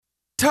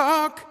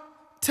Talk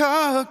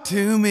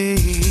to me.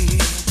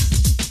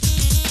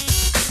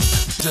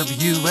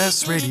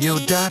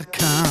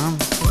 WSRadio.com.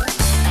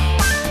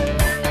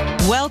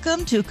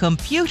 Welcome to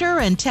Computer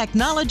and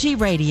Technology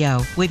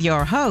Radio with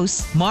your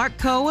hosts, Mark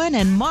Cohen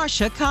and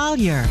Marcia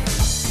Collier.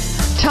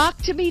 Talk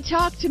to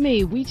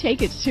me. We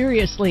take it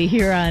seriously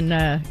here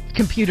on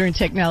Computer and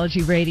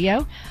Technology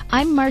Radio.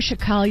 I'm Marcia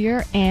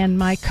Collier, and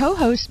my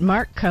co-host,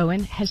 Mark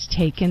Cohen, has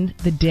taken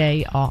the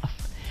day off.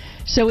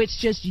 So it's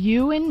just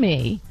you and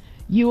me.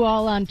 You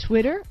all on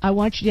Twitter, I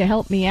want you to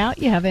help me out.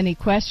 You have any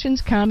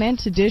questions,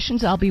 comments,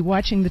 additions? I'll be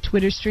watching the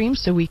Twitter stream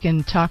so we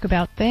can talk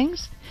about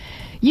things.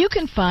 You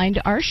can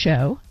find our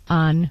show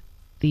on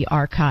the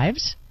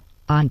archives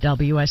on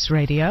WS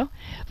Radio,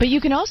 but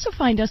you can also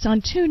find us on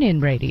TuneIn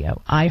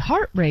Radio,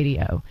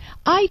 iHeartRadio,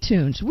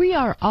 iTunes. We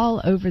are all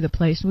over the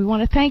place. We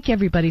want to thank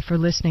everybody for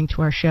listening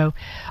to our show.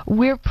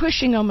 We're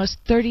pushing almost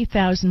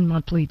 30,000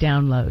 monthly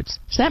downloads,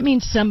 so that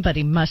means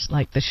somebody must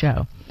like the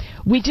show.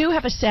 We do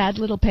have a sad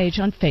little page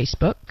on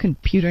Facebook,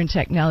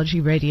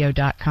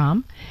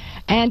 computerandtechnologyradio.com.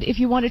 And if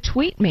you want to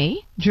tweet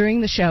me during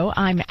the show,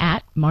 I'm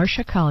at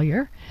Marcia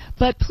Collier.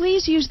 But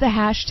please use the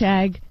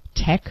hashtag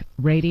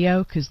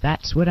TechRadio, because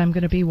that's what I'm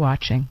going to be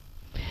watching.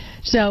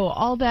 So,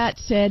 all that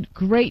said,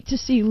 great to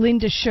see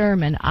Linda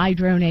Sherman,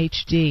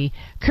 iDroneHD,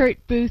 Kurt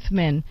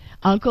Boothman,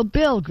 Uncle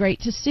Bill, great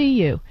to see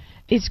you.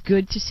 It's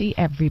good to see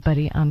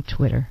everybody on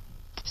Twitter.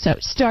 So,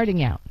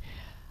 starting out,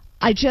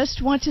 I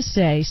just want to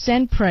say,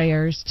 send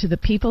prayers to the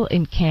people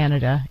in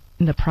Canada,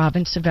 in the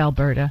province of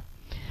Alberta.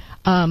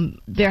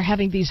 They're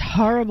having these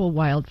horrible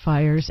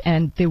wildfires,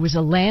 and there was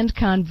a land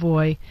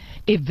convoy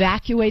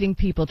evacuating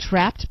people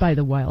trapped by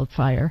the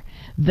wildfire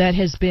that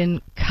has been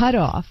cut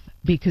off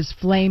because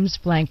flames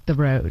flanked the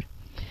road.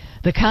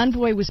 The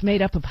convoy was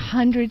made up of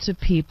hundreds of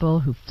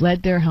people who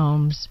fled their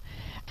homes,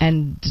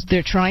 and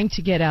they're trying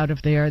to get out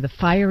of there. The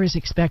fire is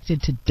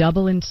expected to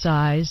double in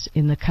size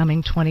in the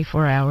coming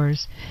 24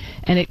 hours,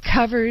 and it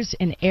covers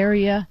an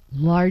area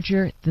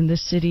larger than the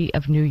city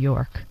of New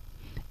York.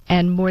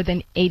 And more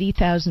than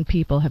 80,000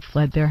 people have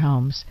fled their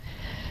homes.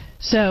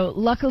 So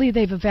luckily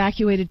they've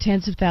evacuated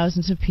tens of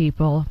thousands of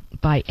people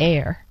by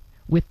air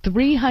with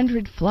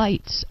 300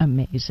 flights,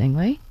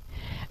 amazingly.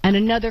 And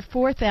another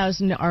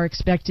 4,000 are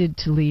expected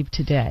to leave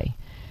today.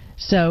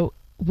 So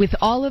with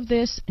all of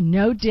this,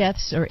 no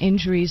deaths or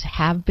injuries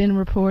have been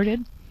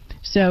reported.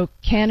 So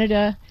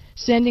Canada,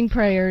 sending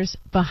prayers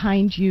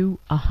behind you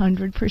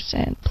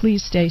 100%.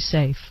 Please stay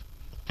safe.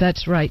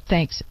 That's right.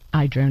 Thanks,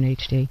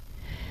 iDroneHD.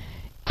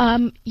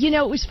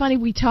 It was funny.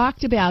 We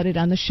talked about it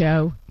on the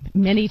show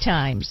many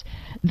times.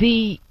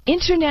 The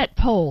internet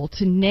poll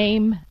to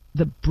name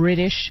the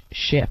British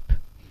ship.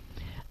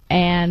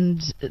 And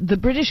the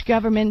British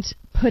government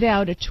put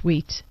out a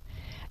tweet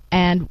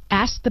and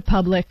asked the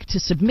public to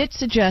submit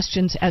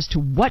suggestions as to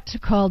what to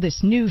call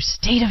this new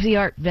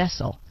state-of-the-art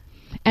vessel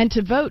and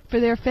to vote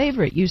for their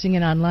favorite using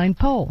an online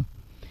poll.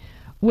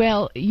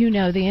 Well, you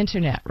know the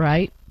internet,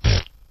 right?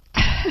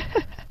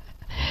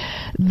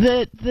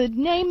 The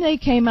name they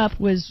came up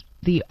was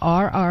the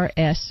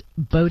RRS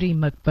Boaty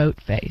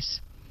McBoatface,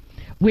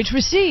 which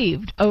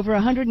received over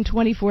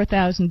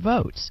 124,000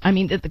 votes. I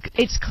mean,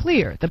 it's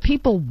clear. The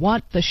people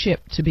want the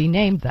ship to be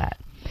named that.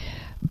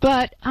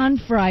 But on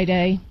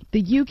Friday,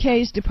 the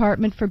UK's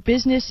Department for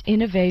Business,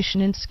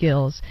 Innovation and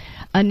Skills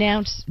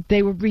announced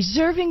they were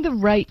reserving the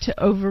right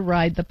to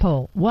override the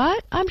poll.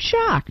 What? I'm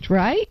shocked,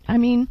 right? I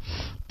mean,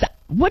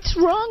 what's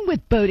wrong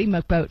with Boaty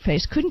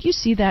McBoatface? Couldn't you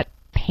see that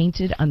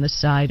painted on the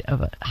side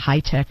of a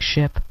high-tech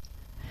ship?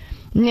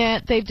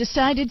 Yeah, they've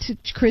decided to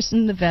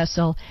christen the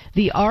vessel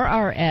the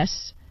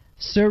RRS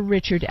Sir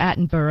Richard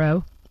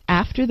Attenborough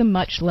after the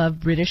much-loved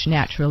British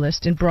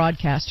naturalist and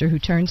broadcaster who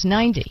turns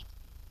 90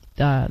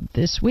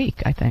 this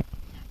week, I think.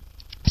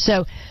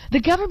 So the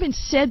government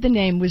said the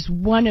name was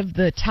one of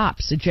the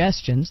top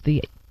suggestions,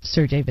 the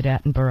Sir David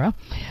Attenborough,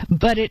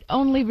 but it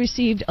only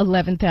received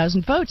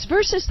 11,000 votes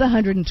versus the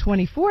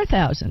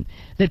 124,000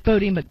 that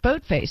Boaty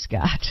McBoatface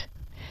got.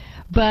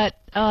 But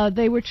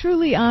they were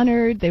truly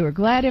honored. They were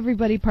glad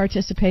everybody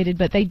participated,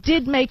 but they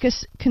did make a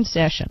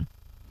concession.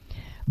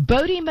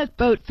 Boaty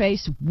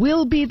McBoatface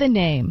will be the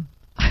name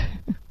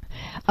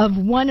of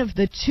one of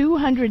the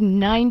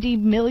 $290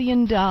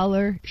 million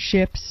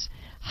ship's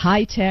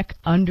high-tech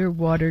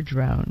underwater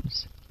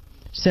drones.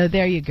 So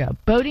there you go.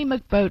 Boaty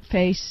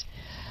McBoatface.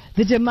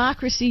 The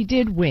democracy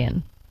did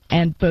win,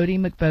 and Boaty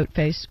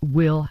McBoatface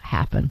will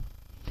happen.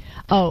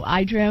 Oh,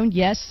 iDrone,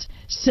 yes,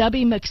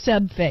 Subby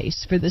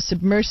McSubface for the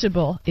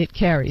submersible it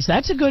carries.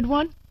 That's a good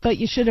one, but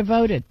you should have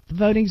voted. The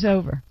voting's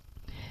over.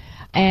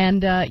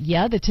 And,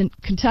 the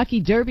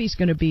Kentucky Derby's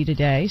going to be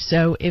today,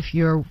 so if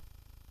you're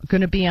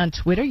going to be on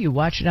Twitter, you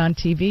watch it on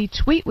TV,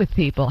 tweet with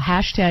people,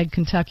 hashtag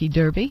Kentucky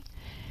Derby.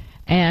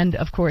 And,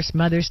 of course,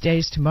 Mother's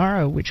Day's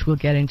tomorrow, which we'll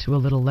get into a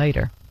little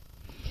later.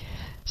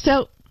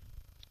 So,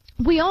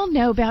 we all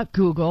know about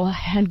Google,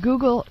 and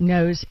Google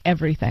knows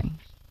everything.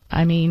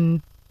 I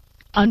mean,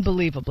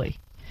 unbelievably.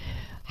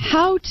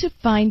 How to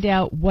find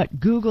out what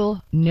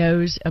Google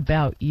knows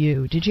about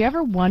you. Did you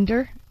ever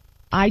wonder?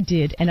 I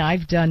did, and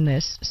I've done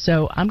this,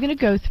 so I'm going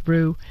to go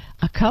through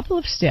a couple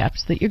of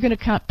steps that you're going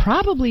to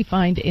probably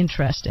find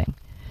interesting.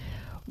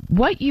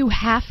 What you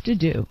have to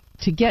do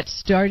to get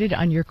started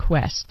on your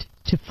quest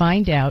to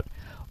find out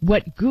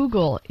what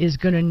Google is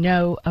going to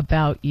know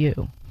about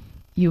you,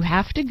 you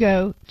have to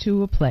go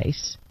to a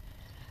place.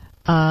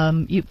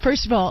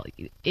 First of all,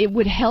 it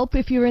would help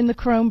if you're in the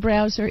Chrome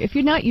browser. If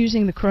you're not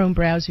using the Chrome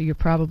browser, you're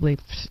probably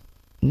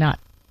not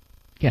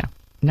going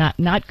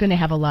to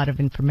have a lot of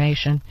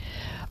information.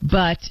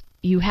 But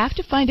you have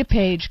to find a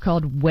page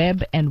called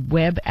Web and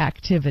Web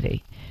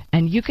Activity,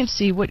 and you can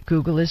see what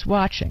Google is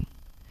watching.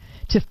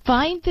 To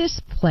find this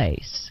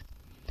place,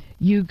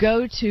 you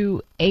go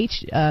to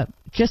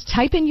just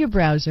type in your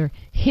browser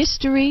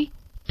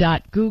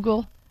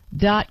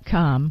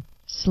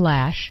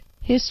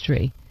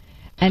history.google.com/history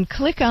and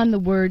click on the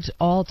words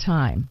all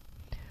time.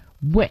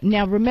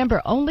 Now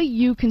remember, only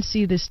you can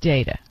see this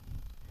data.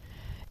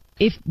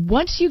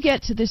 Once you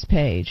get to this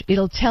page,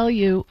 it'll tell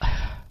you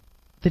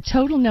the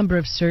total number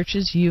of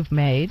searches you've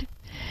made.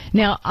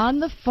 Now on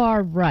the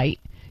far right,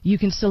 you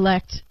can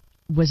select,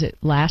 was it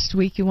last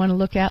week you want to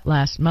look at,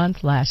 last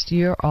month, last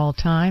year, all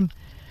time?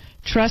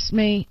 Trust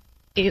me,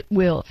 it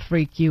will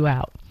freak you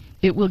out.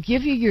 It will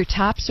give you your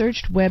top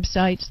searched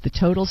websites, the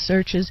total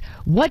searches.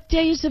 What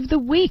days of the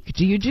week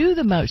do you do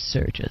the most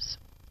searches?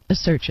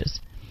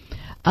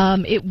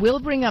 It will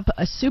bring up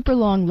a super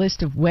long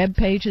list of web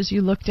pages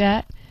you looked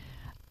at.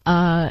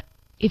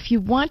 If you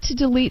want to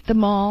delete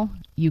them all,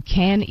 you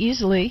can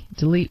easily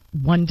delete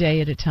one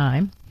day at a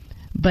time,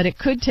 but it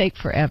could take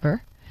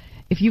forever.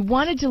 If you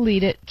want to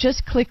delete it,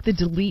 just click the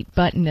delete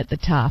button at the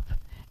top.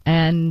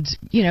 And,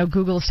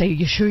 Google will say,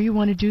 you sure you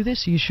want to do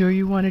this? Are you sure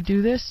you want to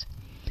do this?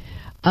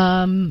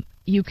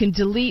 You can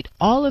delete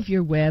all of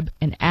your web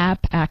and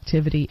app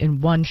activity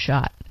in one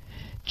shot.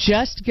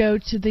 Just go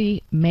to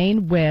the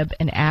main web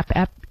and app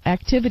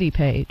activity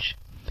page.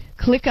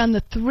 Click on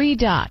the 3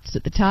 dots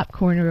at the top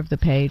corner of the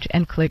page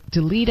and click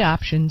Delete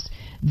Options,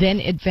 then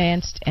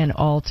Advanced and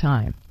All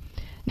Time.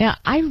 Now,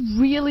 I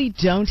really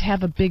don't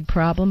have a big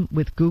problem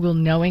with Google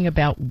knowing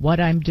about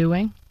what I'm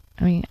doing.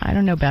 I mean, I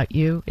don't know about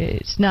you.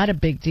 It's not a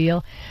big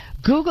deal.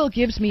 Google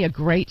gives me a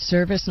great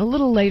service, and a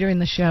little later in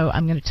the show,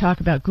 I'm going to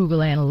talk about Google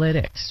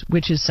Analytics,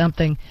 which is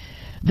something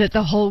that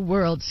the whole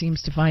world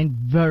seems to find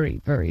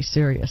very, very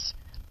serious.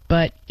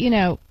 But,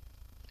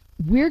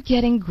 we're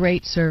getting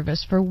great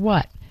service for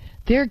what?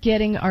 They're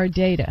getting our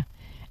data.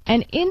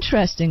 And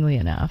interestingly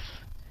enough,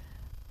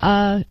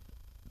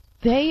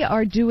 they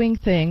are doing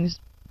things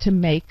to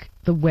make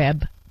the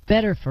web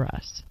better for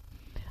us.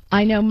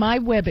 I know my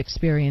web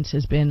experience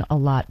has been a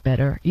lot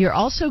better. You're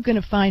also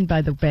going to find,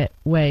 by the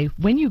way,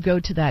 when you go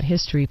to that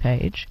history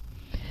page,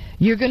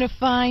 you're going to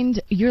find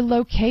your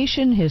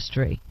location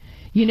history.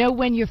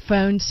 When your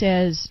phone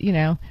says,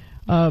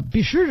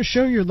 be sure to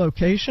show your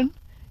location?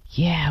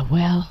 Yeah,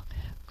 well,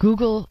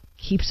 Google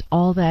keeps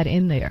all that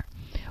in there.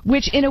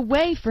 Which, in a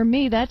way, for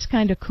me, that's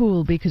kind of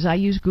cool because I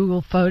use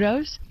Google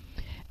Photos.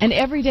 And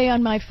every day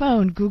on my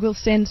phone, Google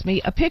sends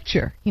me a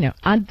picture.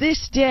 On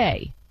this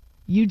day,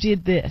 you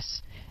did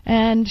this.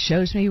 And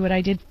shows me what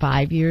I did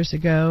 5 years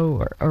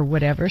ago or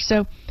whatever.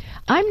 So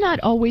I'm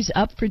not always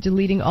up for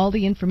deleting all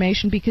the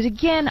information because,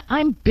 again,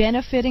 I'm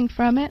benefiting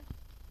from it.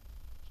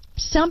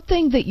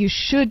 Something that you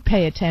should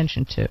pay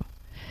attention to,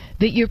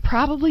 that you're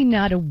probably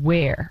not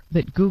aware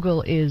that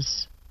Google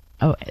is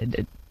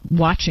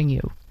watching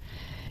you.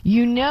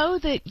 You know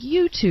that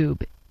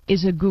YouTube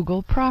is a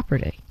Google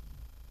property.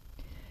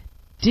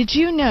 Did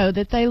you know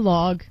that they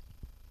log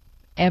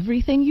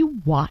everything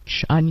you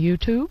watch on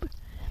YouTube?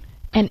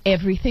 And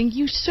everything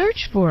you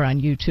search for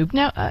on YouTube.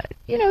 Now,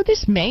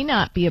 this may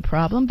not be a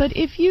problem, but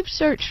if you've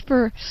searched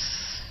for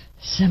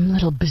some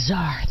little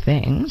bizarre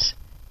things,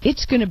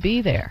 it's going to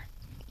be there.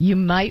 You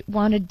might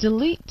want to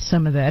delete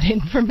some of that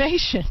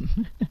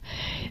information.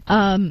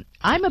 I'm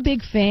a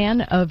big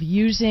fan of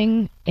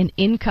using an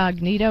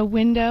incognito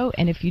window,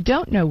 and if you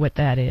don't know what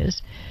that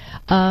is,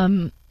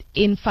 in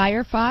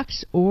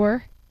Firefox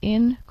or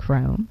in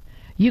Chrome,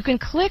 you can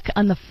click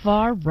on the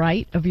far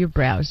right of your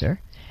browser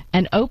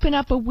and open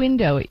up a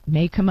window. It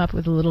may come up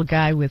with a little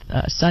guy with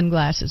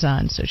sunglasses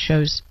on, so it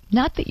shows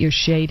not that you're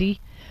shady,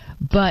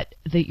 but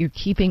that you're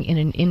keeping in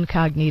an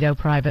incognito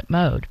private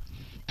mode.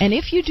 And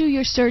if you do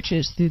your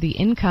searches through the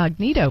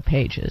incognito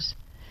pages,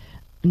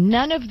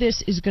 none of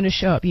this is going to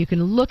show up. You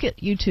can look at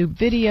YouTube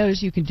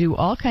videos, you can do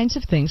all kinds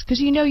of things,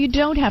 because you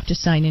don't have to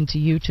sign into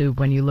YouTube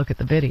when you look at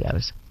the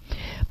videos.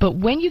 But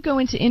when you go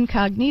into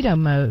incognito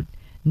mode,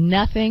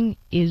 nothing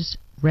is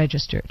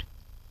registered.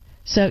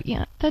 So,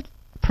 that's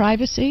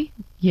privacy,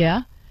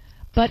 yeah.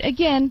 But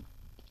again,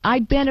 I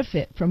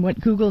benefit from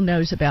what Google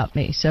knows about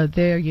me. So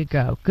there you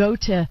go. Go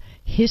to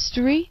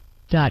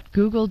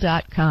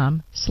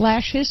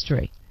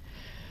history.google.com/history.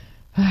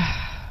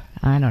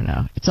 I don't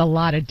know. It's a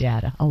lot of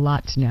data, a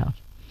lot to know.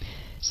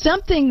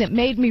 Something that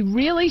made me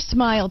really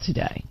smile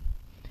today,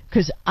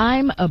 because I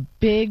have a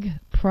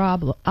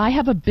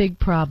big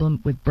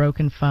problem with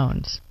broken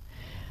phones.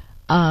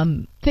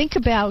 Think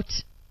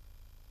about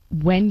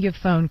when your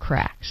phone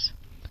cracks.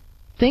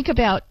 Think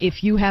about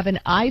if you have an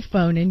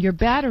iPhone and your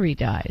battery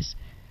dies.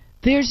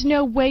 There's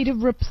no way to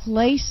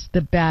replace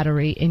the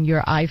battery in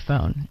your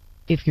iPhone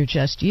if you're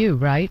just you,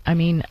 right? I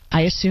mean,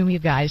 I assume you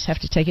guys have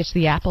to take it to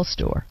the Apple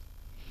Store.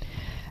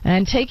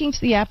 And taking to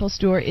the Apple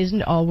Store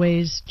isn't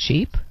always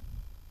cheap.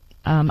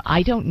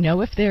 I don't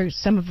know if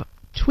there's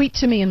tweet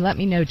to me and let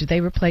me know, do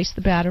they replace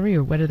the battery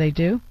or what do they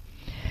do?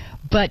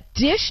 But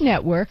Dish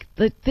Network,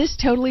 this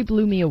totally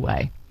blew me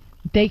away.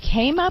 They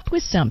came up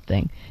with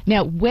something.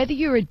 Now, whether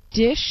you're a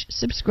Dish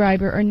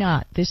subscriber or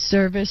not, this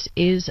service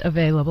is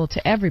available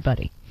to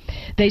everybody.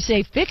 They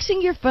say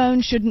fixing your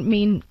phone shouldn't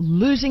mean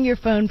losing your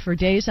phone for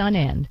days on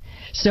end.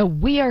 So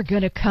we are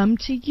going to come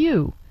to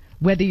you,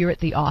 whether you're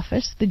at the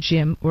office, the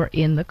gym, or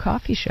in the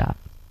coffee shop.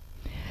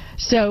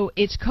 So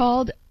it's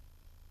called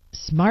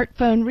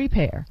Smartphone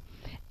Repair,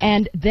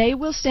 and they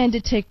will send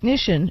a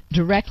technician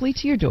directly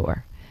to your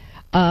door.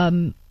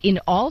 In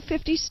all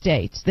 50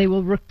 states, they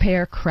will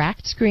repair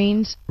cracked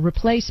screens,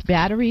 replace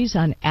batteries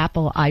on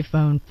Apple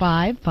iPhone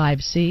 5,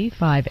 5C,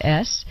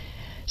 5S,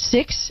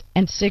 6,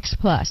 and 6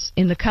 Plus.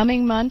 In the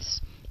coming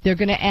months, they're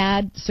going to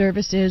add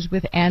services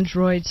with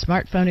Android,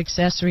 smartphone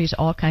accessories,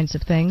 all kinds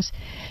of things.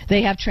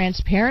 They have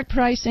transparent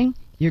pricing.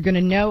 You're going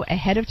to know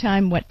ahead of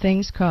time what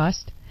things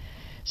cost.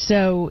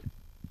 So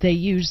they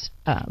use,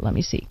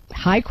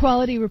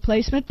 high-quality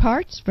replacement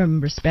parts from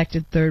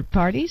respected third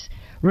parties.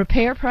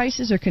 Repair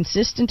prices are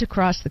consistent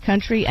across the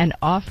country and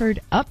offered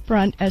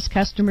upfront as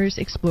customers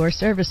explore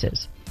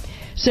services.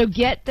 So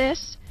get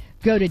this.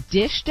 Go to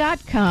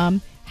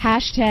Dish.com,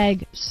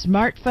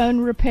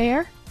 #smartphone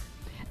repair,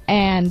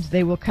 and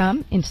they will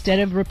come. Instead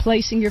of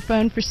replacing your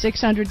phone for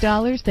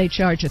 $600, they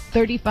charge a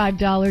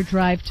 $35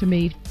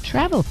 drive-to-me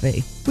travel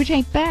fee, which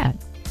ain't bad.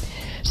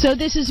 So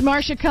this is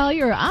Marsha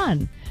Collier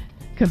on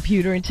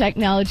Computer and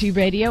Technology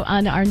Radio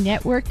on our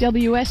network,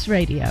 WS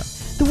Radio,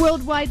 the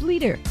worldwide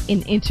leader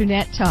in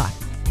Internet talk.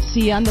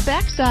 See you on the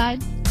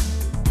backside.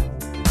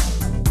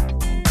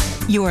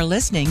 You are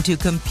listening to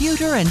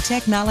Computer and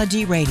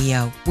Technology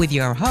Radio with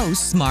your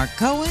hosts, Mark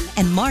Cohen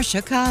and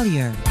Marsha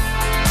Collier.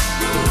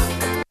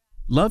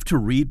 Love to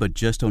read but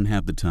just don't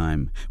have the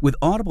time? With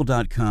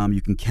Audible.com,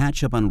 you can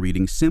catch up on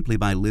reading simply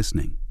by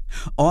listening.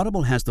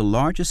 Audible has the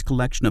largest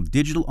collection of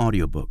digital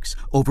audiobooks,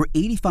 over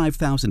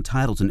 85,000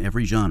 titles in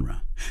every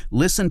genre.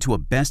 Listen to a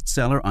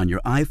bestseller on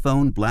your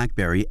iPhone,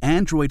 BlackBerry,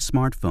 Android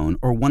smartphone,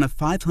 or one of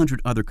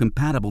 500 other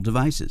compatible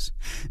devices.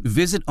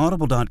 Visit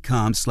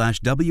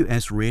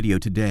audible.com/WS Radio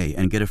today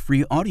and get a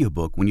free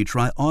audiobook when you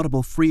try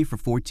Audible free for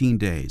 14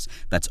 days.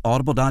 That's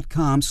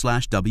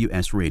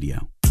audible.com/WS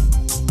Radio.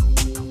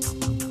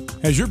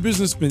 Has your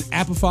business been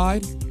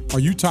appified? Are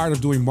you tired of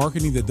doing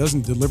marketing that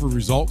doesn't deliver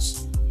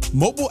results?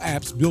 Mobile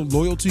apps build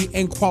loyalty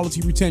and quality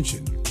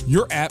retention.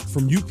 Your app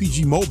from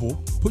UPG Mobile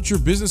puts your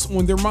business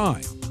on their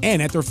mind and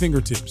at their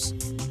fingertips.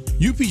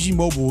 UPG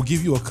Mobile will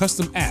give you a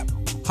custom app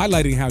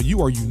highlighting how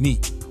you are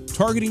unique,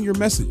 targeting your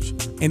message,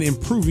 and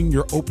improving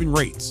your open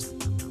rates.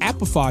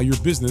 Appify your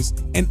business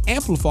and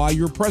amplify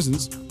your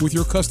presence with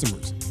your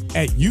customers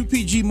at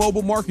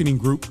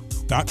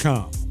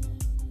upgmobilemarketinggroup.com.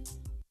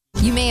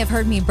 You may have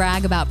heard me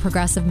brag about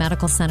Progressive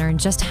Medical Center and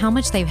just how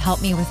much they've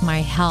helped me with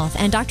my health.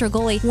 And Dr.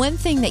 Goley, one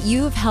thing that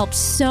you have helped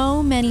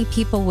so many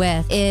people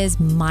with is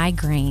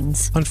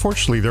migraines.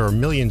 Unfortunately, there are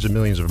millions and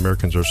millions of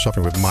Americans who are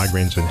suffering with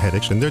migraines and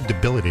headaches, and they're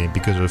debilitating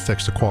because it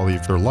affects the quality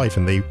of their life,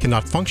 and they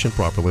cannot function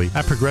properly.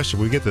 At Progressive,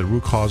 we get to the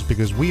root cause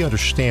because we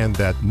understand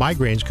that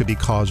migraines could be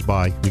caused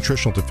by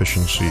nutritional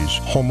deficiencies,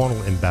 hormonal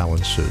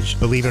imbalances,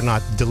 believe it or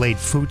not, delayed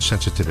food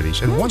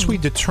sensitivities. And once we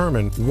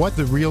determine what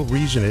the real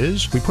reason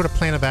is, we put a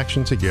plan of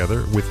action together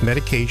with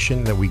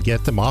medication that we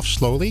get them off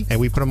slowly, and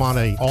we put them on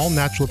an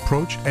all-natural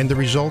approach, and the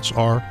results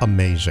are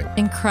amazing.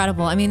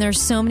 Incredible. I mean,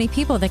 there's so many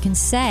people that can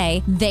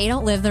say they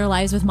don't live their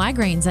lives with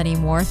migraines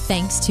anymore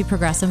thanks to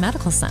Progressive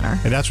Medical Center.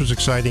 And that's what's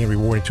exciting and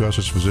rewarding to us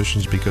as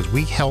physicians, because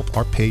we help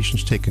our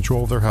patients take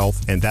control of their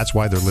health, and that's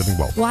why they're living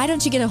well. Why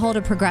don't you get a hold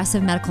of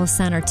Progressive Medical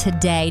Center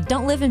today?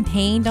 Don't live in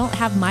pain. Don't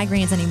have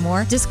migraines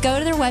anymore. Just go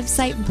to their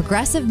website,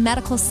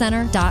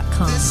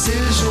 progressivemedicalcenter.com. This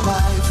is your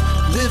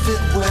life, live it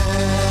well.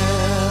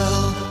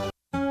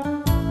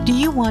 Do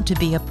you want to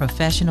be a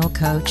professional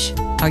coach?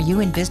 Are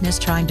you in business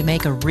trying to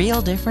make a real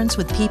difference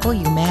with people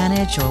you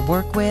manage or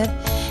work with?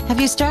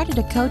 Have you started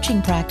a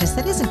coaching practice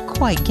that isn't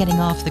quite getting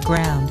off the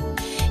ground?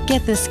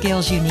 Get the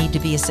skills you need to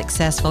be a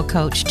successful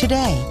coach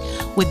today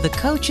with the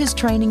Coaches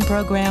Training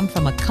Program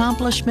from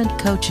Accomplishment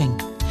Coaching.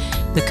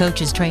 The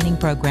Coaches Training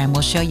Program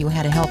will show you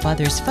how to help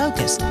others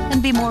focus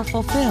and be more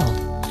fulfilled.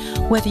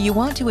 Whether you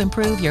want to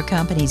improve your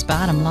company's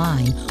bottom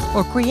line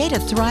or create a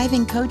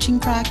thriving coaching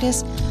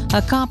practice,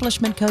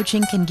 Accomplishment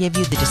Coaching can give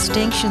you the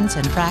distinctions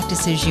and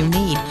practices you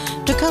need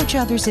to coach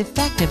others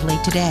effectively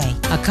today.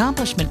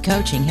 Accomplishment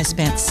Coaching has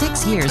spent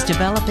 6 years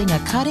developing a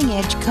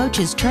cutting-edge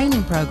coaches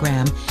training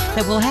program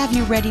that will have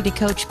you ready to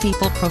coach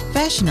people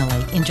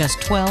professionally in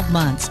just 12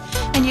 months,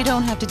 and you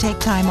don't have to take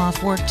time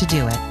off work to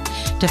do it.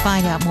 To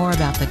find out more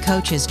about the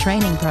Coaches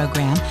Training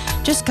Program,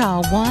 just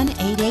call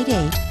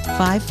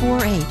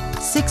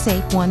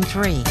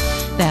 1-888-548-6813.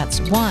 That's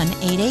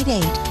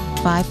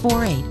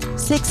 1-888-548-6813.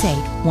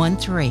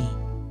 888-866-6813.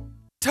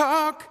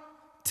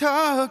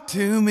 Talk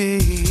to me.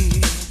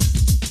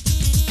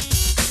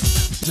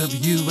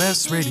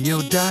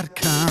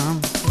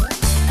 WSRadio.com.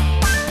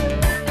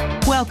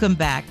 Welcome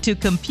back to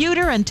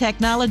Computer and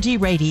Technology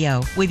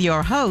Radio with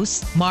your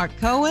hosts, Mark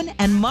Cohen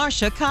and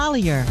Marsha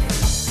Collier.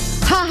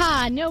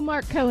 Ha! No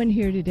Mark Cohen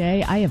here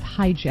today. I have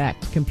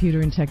hijacked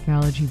Computer and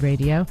Technology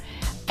Radio,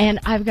 and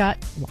I've got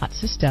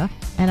lots of stuff.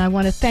 And I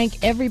want to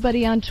thank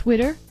everybody on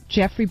Twitter: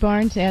 Jeffrey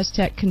Barnes,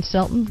 Aztec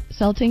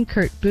Consulting,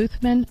 Kurt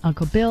Boothman,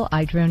 Uncle Bill,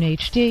 iDrone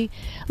HD,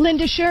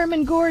 Linda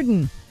Sherman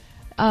Gordon,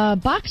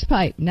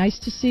 Boxpipe, nice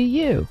to see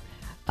you.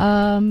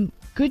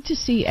 Good to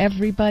see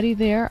everybody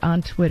there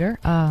on Twitter.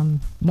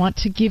 Want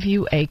to give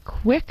you a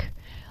quick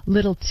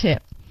little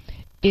tip.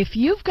 If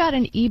you've got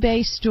an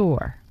eBay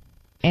store,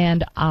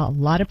 and a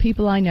lot of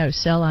people I know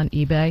sell on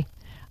eBay,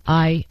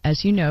 I,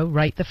 as you know,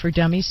 write the For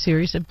Dummies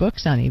series of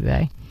books on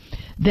eBay.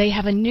 They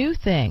have a new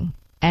thing,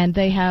 and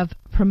they have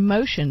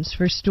promotions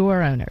for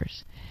store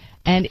owners.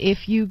 And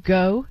if you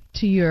go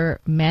to your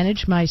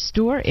Manage My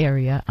Store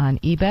area on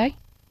eBay,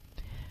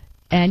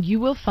 and you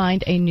will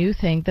find a new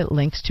thing that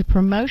links to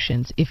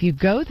promotions. If you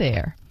go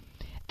there,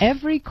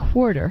 every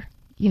quarter,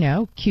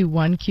 Q1,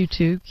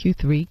 Q2,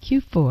 Q3,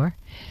 Q4,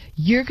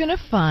 you're going to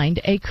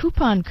find a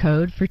coupon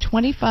code for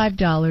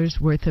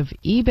 $25 worth of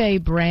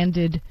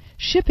eBay-branded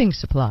shipping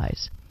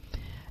supplies.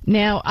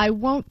 Now, I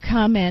won't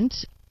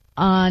comment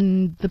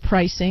on the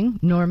pricing,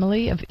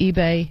 normally, of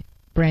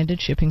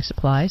eBay-branded shipping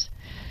supplies,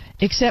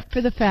 except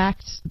for the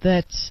fact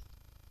that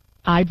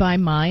I buy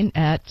mine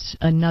at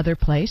another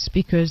place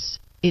because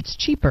it's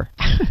cheaper.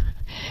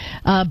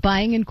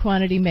 Buying in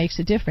quantity makes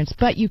a difference.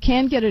 But you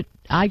can get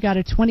I got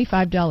a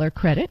 $25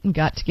 credit and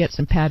got to get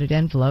some padded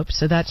envelopes,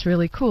 so that's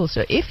really cool.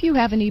 So if you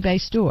have an eBay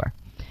store,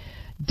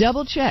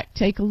 double check,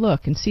 take a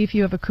look, and see if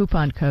you have a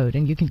coupon code.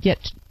 And you can get,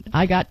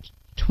 I got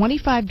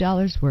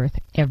 $25 worth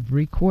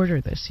every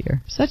quarter this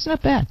year. So that's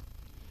not bad.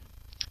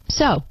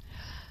 So,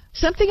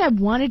 something I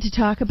wanted to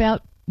talk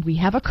about, we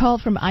have a call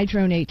from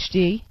iDrone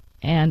HD,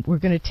 and we're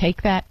going to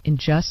take that in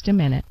just a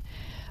minute.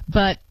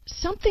 But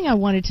something I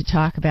wanted to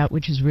talk about,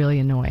 which is really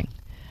annoying.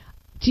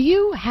 Do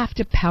you have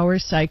to power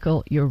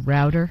cycle your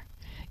router?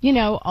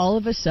 All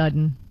of a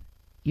sudden,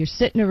 you're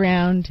sitting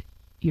around,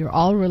 you're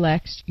all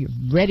relaxed, you're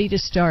ready to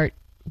start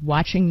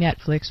watching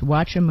Netflix,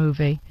 watch a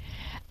movie,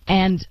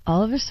 and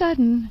all of a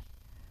sudden,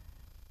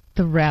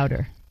 the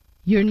router,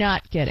 you're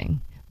not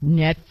getting.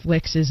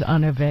 Netflix is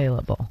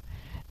unavailable.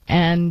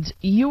 And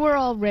you are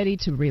all ready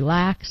to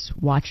relax,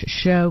 watch a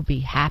show, be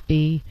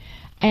happy,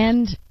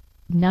 and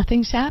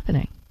nothing's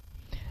happening.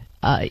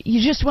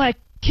 You just want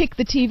to kick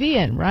the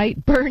TV in, right?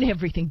 Burn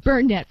everything.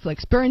 Burn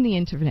Netflix. Burn the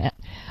internet.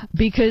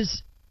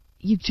 Because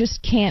you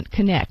just can't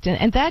connect.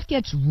 And that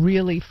gets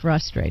really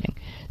frustrating.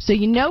 So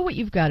you know what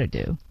you've got to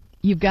do.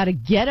 You've got to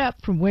get up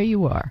from where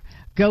you are.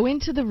 Go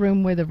into the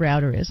room where the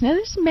router is. Now,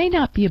 this may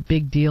not be a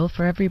big deal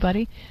for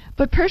everybody.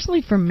 But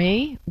personally for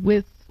me,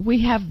 we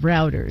have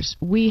routers.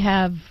 We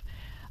have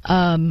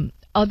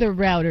other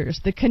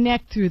routers that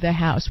connect through the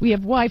house. We have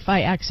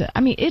Wi-Fi access. I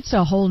mean, it's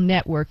a whole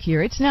network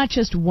here. It's not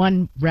just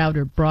one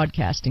router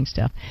broadcasting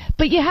stuff.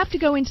 But you have to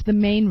go into the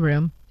main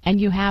room,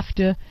 and you have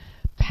to,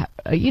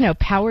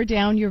 power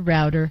down your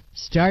router,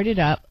 start it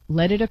up,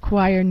 let it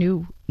acquire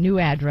new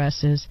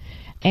addresses,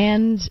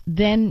 and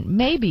then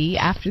maybe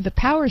after the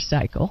power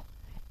cycle,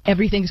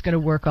 everything's going to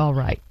work all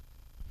right.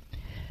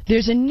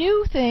 There's a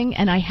new thing,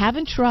 and I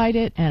haven't tried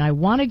it, and I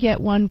want to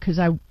get one because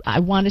I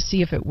want to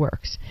see if it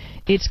works.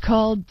 It's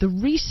called the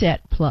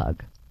Reset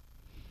Plug.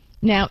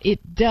 Now,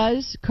 it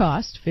does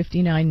cost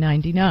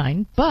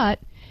 $59.99, but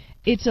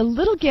it's a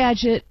little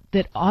gadget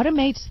that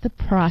automates the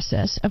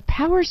process of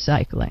power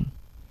cycling.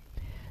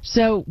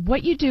 So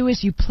what you do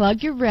is you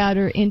plug your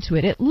router into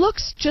it. It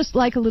looks just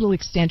like a little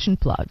extension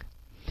plug.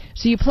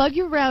 So you plug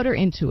your router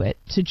into it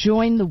to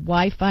join the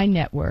Wi-Fi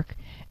network,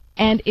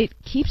 and it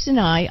keeps an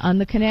eye on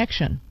the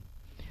connection.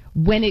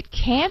 When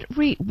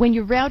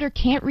your router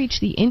can't reach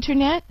the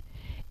internet,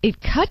 it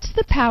cuts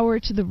the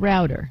power to the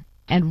router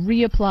and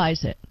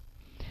reapplies it.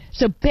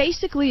 So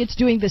basically, it's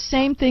doing the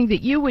same thing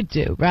that you would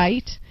do,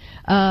 right?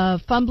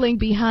 Fumbling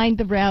behind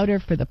the router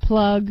for the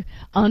plug,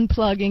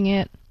 unplugging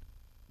it.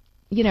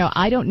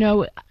 I don't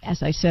know.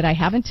 As I said, I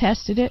haven't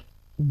tested it,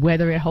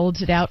 whether it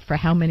holds it out for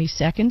how many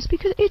seconds,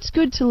 because it's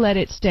good to let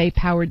it stay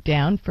powered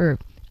down for,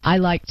 I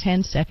like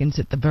 10 seconds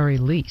at the very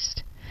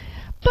least.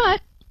 But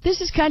this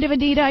is kind of a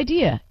neat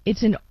idea.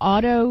 It's an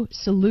auto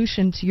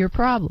solution to your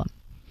problem.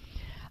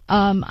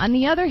 On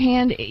the other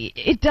hand,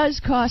 it does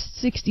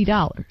cost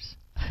 $60.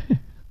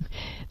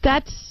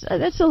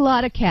 That's a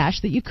lot of cash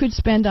that you could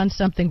spend on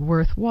something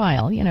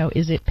worthwhile.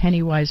 Is it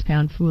penny wise,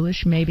 pound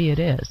foolish? Maybe it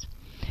is.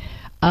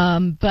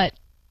 But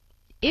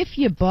if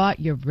you bought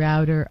your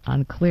router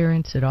on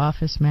clearance at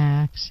Office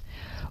Max,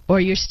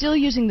 or you're still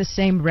using the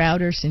same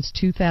router since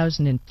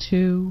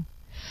 2002,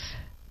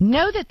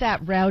 know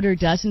that router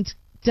doesn't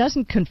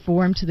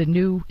conform to the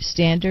new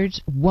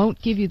standards,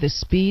 won't give you the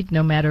speed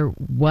no matter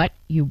what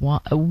you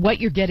want,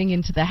 what you're getting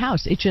into the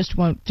house. It just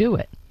won't do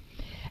it.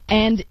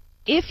 And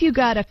if you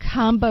got a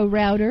combo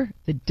router,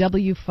 the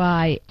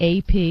Wi-Fi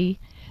AP,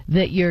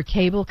 that your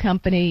cable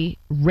company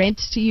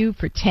rents to you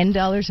for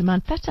 $10 a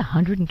month, that's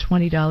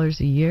 $120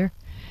 a year.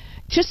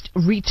 Just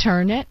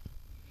return it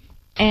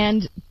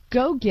and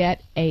go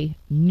get a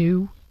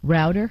new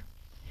router.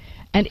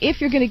 And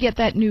if you're going to get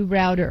that new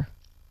router,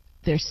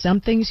 there's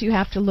some things you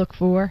have to look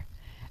for.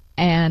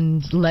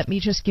 And let me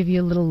just give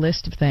you a little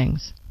list of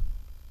things.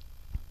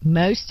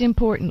 Most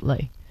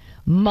importantly,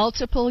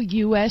 multiple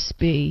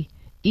USB,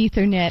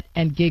 Ethernet,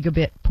 and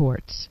gigabit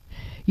ports.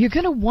 You're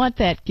going to want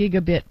that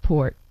gigabit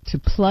port to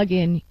plug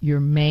in your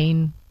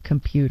main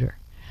computer.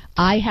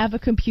 I have a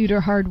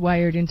computer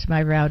hardwired into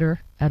my router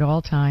at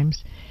all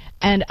times,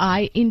 and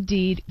I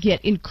indeed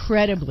get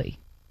incredibly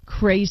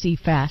crazy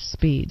fast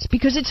speeds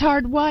because it's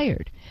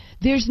hardwired.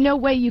 There's no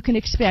way you can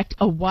expect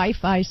a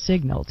Wi-Fi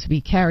signal to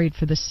be carried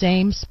for the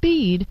same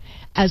speed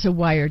as a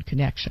wired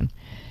connection.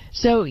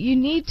 So you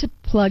need to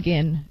plug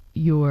in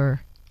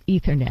your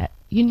Ethernet.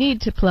 You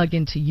need to plug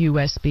into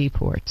USB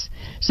ports.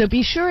 So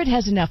be sure it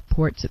has enough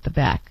ports at the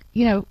back.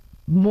 You know,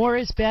 more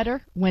is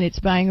better when it's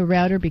buying a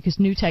router because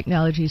new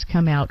technologies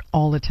come out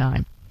all the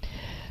time.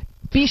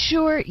 Be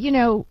sure, you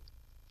know,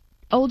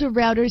 older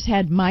routers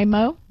had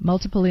MIMO,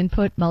 multiple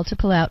input,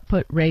 multiple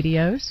output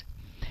radios.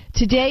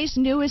 Today's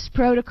newest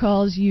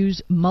protocols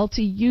use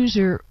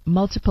multi-user,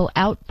 multiple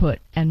output,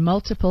 and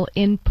multiple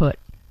input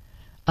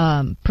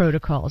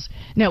protocols.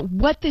 Now,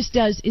 what this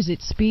does is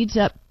it speeds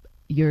up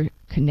your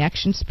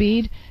connection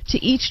speed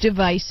to each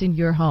device in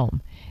your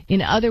home.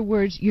 In other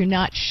words, you're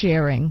not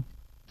sharing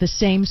the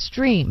same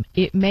stream.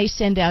 It may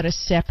send out a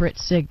separate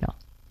signal.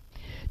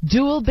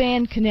 Dual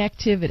band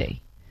connectivity.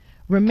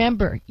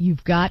 Remember,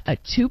 you've got a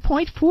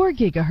 2.4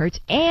 gigahertz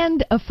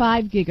and a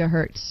 5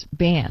 gigahertz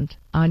band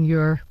on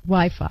your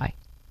Wi-Fi.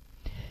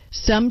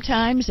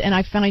 Sometimes, and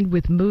I find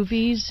with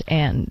movies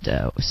and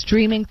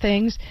streaming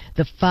things,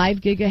 the 5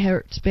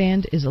 gigahertz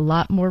band is a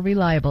lot more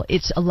reliable.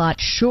 It's a lot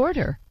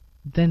shorter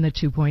than the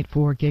 2.4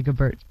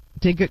 gigahertz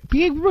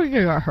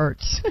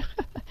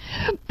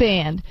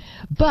band,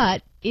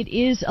 but it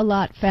is a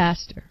lot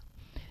faster.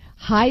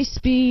 High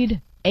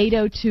speed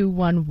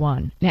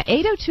 802.11. Now,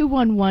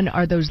 802.11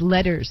 are those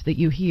letters that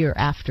you hear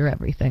after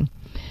everything.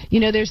 You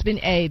know, there's been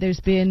A, there's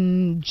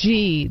been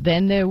G,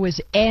 then there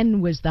was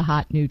N was the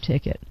hot new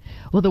ticket.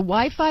 Well, the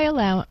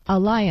Wi-Fi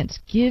Alliance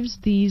gives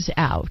these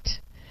out.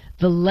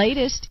 The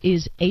latest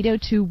is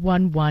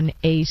 802.11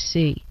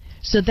 AC.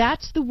 So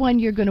that's the one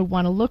you're going to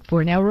want to look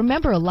for. Now,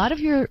 remember, a lot of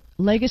your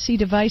legacy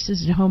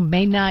devices at home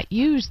may not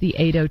use the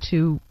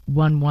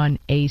 802.11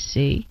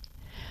 AC,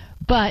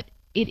 but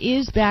it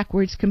is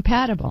backwards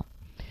compatible.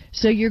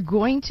 So you're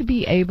going to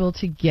be able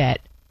to get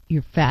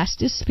your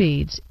fastest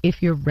speeds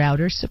if your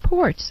router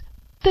supports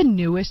the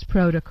newest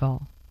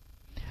protocol.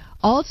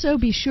 Also,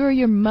 be sure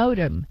your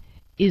modem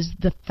is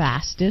the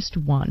fastest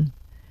one.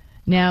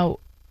 Now,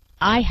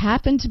 I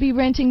happen to be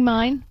renting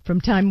mine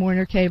from Time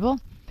Warner Cable,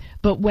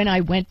 but when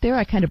I went there,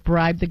 I kind of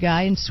bribed the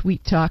guy and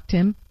sweet-talked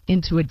him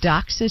into a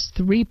DOCSIS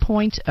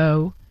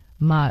 3.0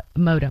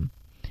 modem.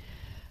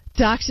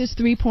 DOCSIS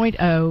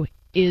 3.0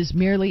 is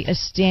merely a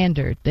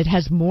standard that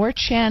has more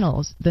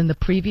channels than the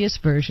previous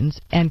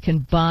versions and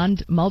can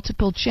bond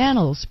multiple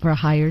channels for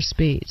higher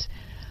speeds.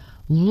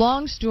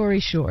 Long story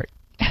short,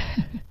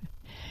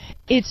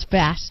 it's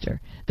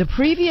faster. The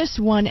previous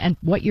one, and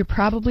what you're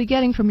probably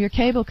getting from your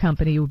cable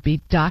company, would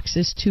be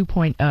DOCSIS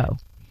 2.0.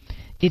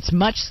 It's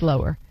much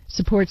slower,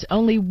 supports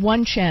only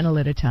one channel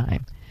at a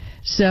time.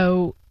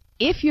 So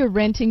if you're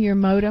renting your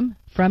modem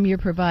from your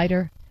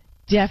provider,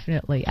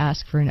 definitely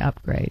ask for an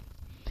upgrade.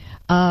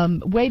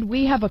 Wade,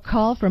 we have a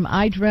call from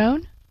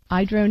iDrone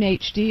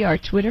HD, our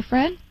Twitter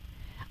friend.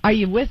 Are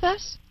you with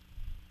us?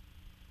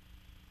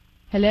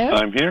 Hello?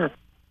 I'm here.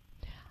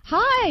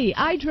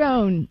 Hi,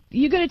 iDrone.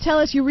 You going to tell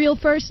us your real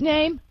first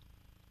name?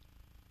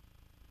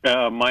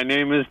 My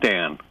name is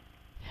Dan.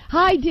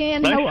 Hi,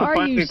 Dan. Nice How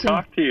are you? Nice to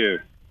finally talk to you.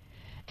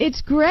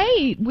 It's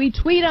great. We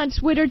tweet on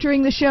Twitter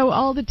during the show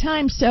all the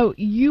time, so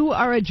you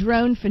are a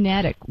drone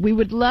fanatic. We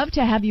would love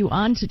to have you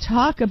on to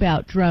talk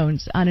about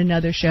drones on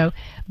another show,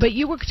 but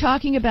you were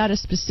talking about a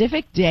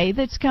specific day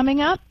that's coming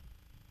up?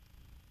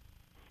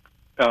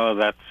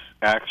 That's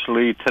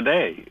actually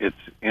today. It's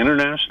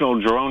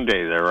International Drone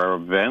Day. There are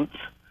events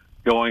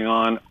going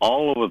on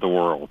all over the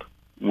world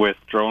with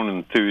drone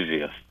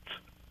enthusiasts.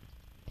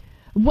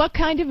 What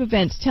kind of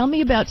events? Tell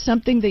me about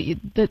something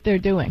that they're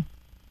doing.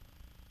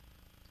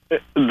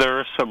 There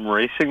are some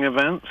racing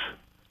events.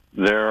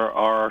 There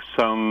are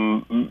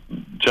some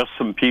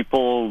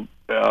people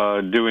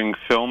doing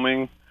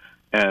filming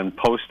and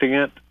posting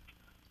it.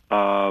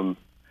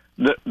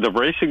 The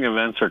racing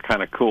events are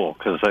kind of cool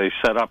because they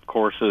set up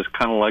courses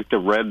kind of like the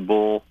Red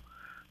Bull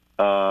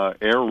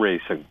air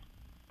racing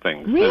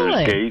things. Really?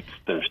 There's gates,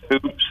 there's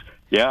hoops.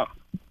 Yeah.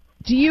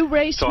 Do you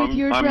race with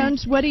your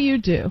drones? What do you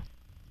do?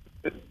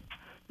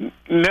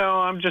 No,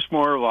 I'm just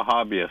more of a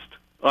hobbyist.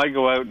 I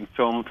go out and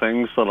film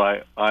things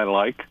that I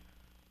like.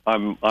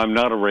 I'm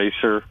not a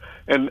racer,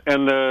 and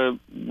the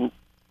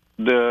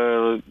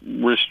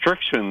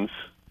restrictions,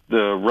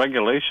 the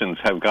regulations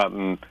have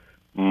gotten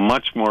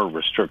much more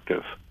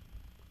restrictive.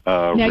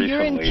 Now, recently.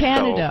 you're in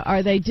Canada.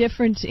 Are they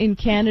different in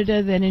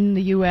Canada than in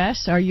the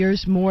U.S.? Are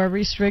yours more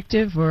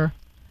restrictive, or?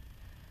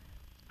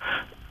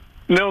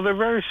 No, they're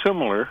very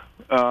similar.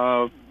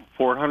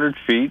 400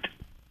 feet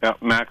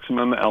at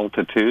maximum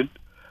altitude,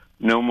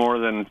 no more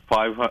than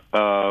 5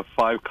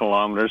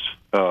 kilometers,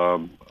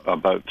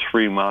 about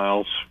 3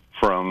 miles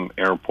from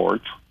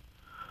airports.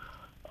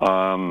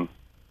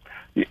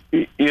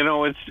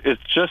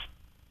 It's just,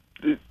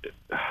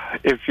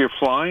 if you're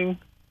flying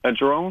a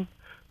drone,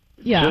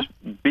 just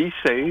be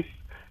safe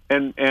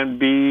and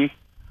be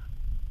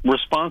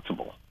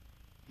responsible.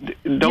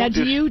 Don't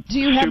do you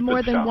have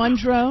more than one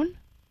drone?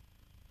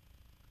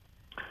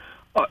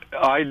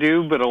 I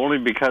do, but only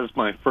because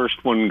my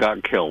first one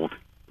got killed.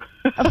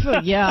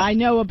 Yeah, I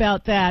know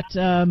about that.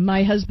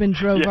 My husband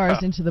drove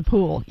ours into the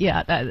pool.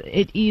 Yeah,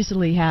 it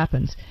easily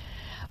happens.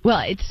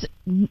 Well,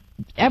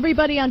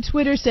 everybody on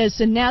Twitter says,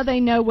 so now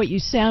they know what you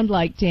sound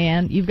like,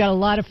 Dan. You've got a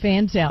lot of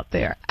fans out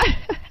there.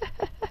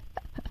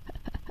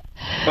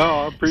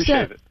 I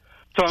appreciate it.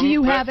 So do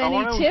you have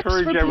any tips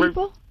for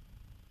people?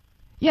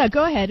 Yeah,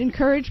 go ahead.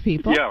 Encourage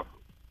people. Yeah.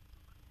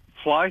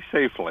 Fly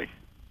safely.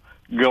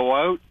 Go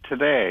out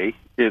today.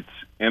 It's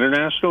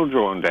International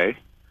Drone Day.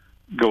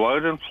 Go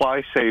out and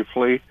fly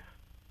safely.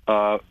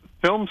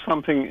 Film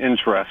something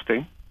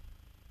interesting.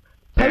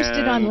 Post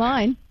it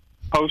online.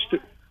 Post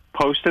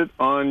it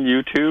on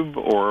YouTube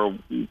or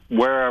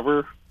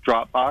wherever,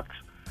 Dropbox.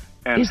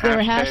 And is there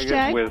a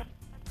hashtag?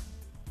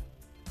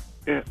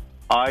 It with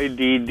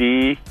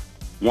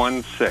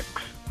IDD16,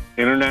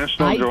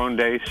 International Drone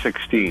Day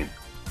 16.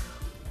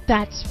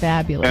 That's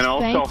fabulous. And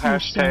also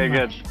hashtag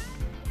it.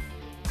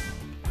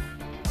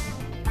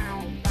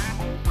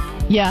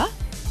 Yeah?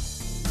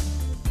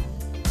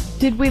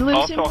 Did we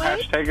lose him? Also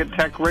hashtag it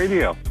Tech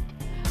Radio.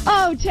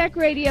 Oh, Tech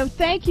Radio.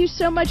 Thank you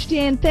so much,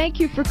 Dan.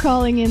 Thank you for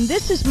calling in.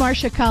 This is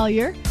Marsha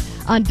Collier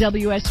on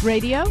WS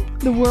Radio,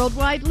 the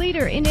worldwide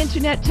leader in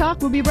Internet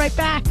talk. We'll be right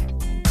back.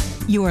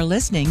 You are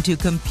listening to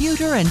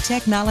Computer and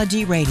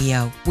Technology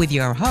Radio with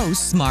your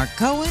hosts, Mark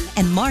Cohen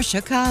and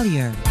Marsha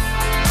Collier.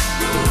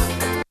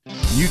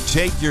 You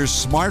take your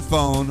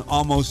smartphone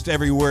almost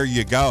everywhere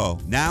you go.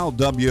 Now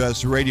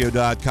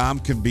WSRadio.com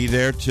can be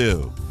there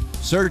too.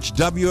 Search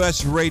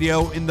WS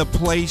Radio in the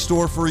Play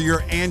Store for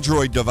your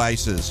Android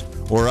devices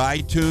or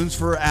iTunes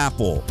for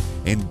Apple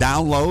and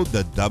download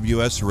the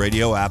WS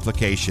Radio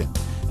application.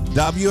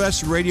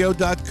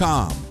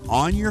 WSRadio.com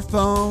on your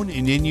phone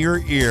and in your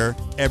ear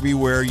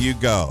everywhere you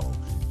go.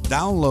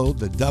 Download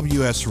the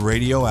WS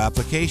Radio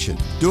application.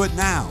 Do it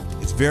now.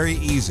 It's very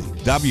easy.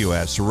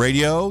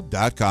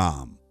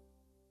 WSRadio.com.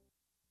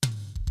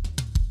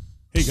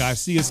 Hey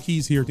guys, CS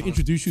Keys here to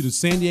introduce you to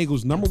San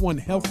Diego's #1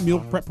 health meal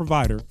prep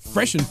provider,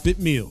 Fresh and Fit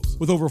Meals.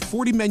 With over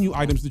 40 menu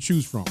items to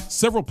choose from,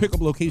 several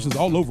pickup locations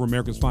all over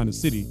America's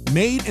finest city,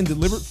 made and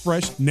delivered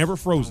fresh, never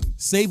frozen.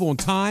 Save on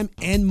time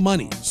and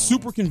money.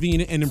 Super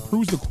convenient and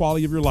improves the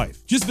quality of your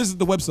life. Just visit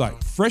the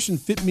website,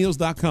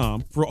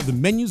 freshandfitmeals.com, for all the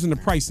menus and the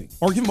pricing.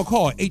 Or give them a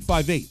call at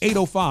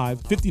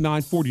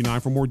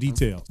 858-805-5949 for more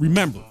details.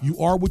 Remember, you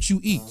are what you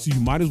eat, so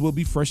you might as well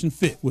be fresh and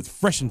fit with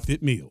Fresh and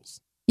Fit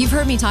Meals. You've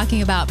heard me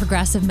talking about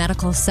Progressive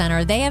Medical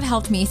Center. They have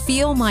helped me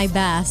feel my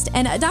best.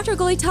 And Dr.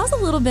 Goley, tell us a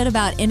little bit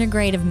about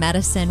integrative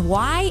medicine.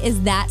 Why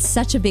is that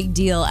such a big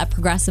deal at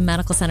Progressive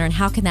Medical Center, and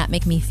how can that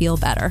make me feel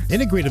better?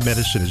 Integrative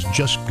medicine is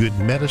just good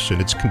medicine.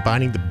 It's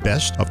combining the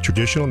best of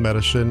traditional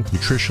medicine,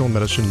 nutritional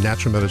medicine,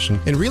 natural medicine,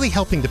 and really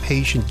helping the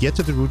patient get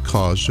to the root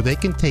cause so they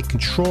can take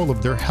control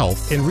of their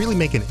health and really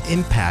make an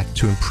impact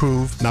to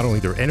improve not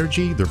only their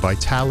energy, their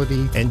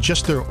vitality, and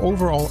just their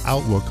overall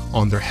outlook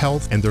on their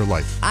health and their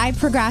life. I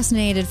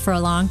procrastinated for a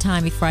long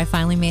time before I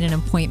finally made an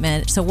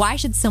appointment. So why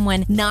should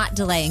someone not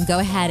delay and go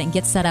ahead and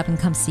get set up and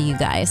come see you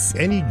guys?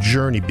 Any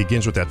journey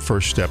begins with that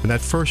first step, and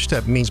that first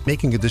step means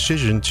making a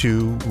decision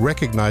to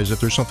recognize that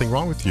there's something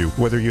wrong with you.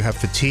 Whether you have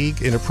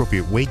fatigue,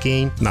 inappropriate weight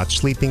gain, not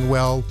sleeping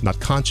well, not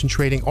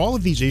concentrating, all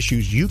of these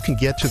issues, you can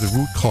get to the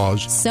root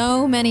cause.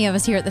 So many of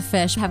us here at The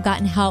Fish have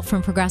gotten help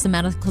from Progressive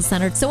Medical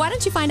Center. So why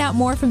don't you find out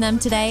more from them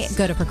today?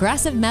 Go to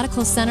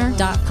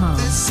progressivemedicalcenter.com.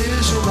 This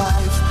is your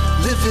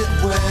life, live it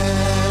well.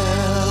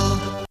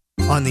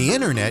 On the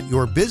internet,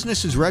 your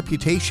business's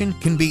reputation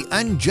can be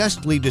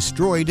unjustly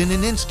destroyed in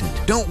an instant.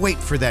 Don't wait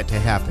for that to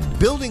happen.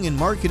 Building and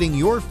marketing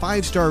your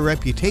 5-star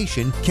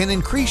reputation can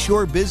increase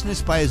your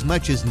business by as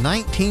much as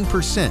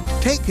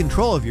 19%. Take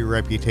control of your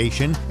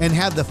reputation and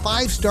have the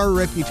 5-star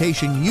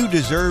reputation you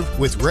deserve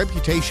with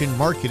Reputation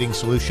Marketing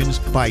Solutions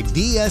by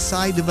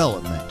DSI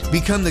Development.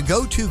 Become the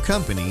go-to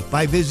company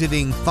by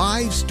visiting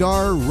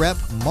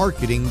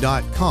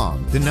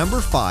 5starrepmarketing.com. The number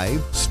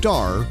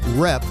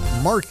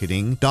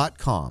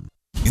 5starrepmarketing.com.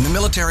 In the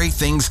military,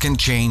 things can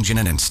change in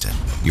an instant.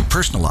 Your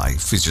personal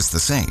life is just the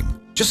same.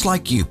 Just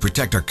like you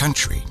protect our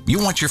country, you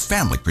want your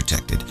family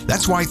protected.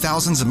 That's why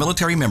thousands of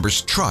military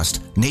members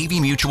trust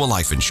Navy Mutual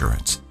Life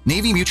Insurance.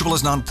 Navy Mutual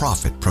is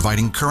nonprofit,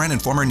 providing current and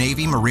former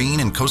Navy, Marine,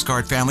 and Coast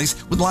Guard families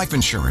with life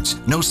insurance,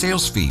 no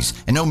sales fees,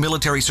 and no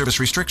military service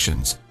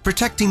restrictions.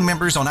 Protecting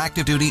members on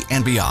active duty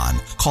and beyond.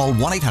 Call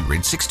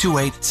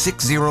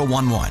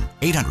 1-800-628-6011.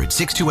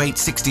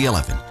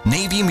 800-628-6011.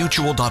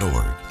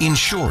 NavyMutual.org.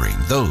 Insuring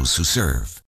those who serve.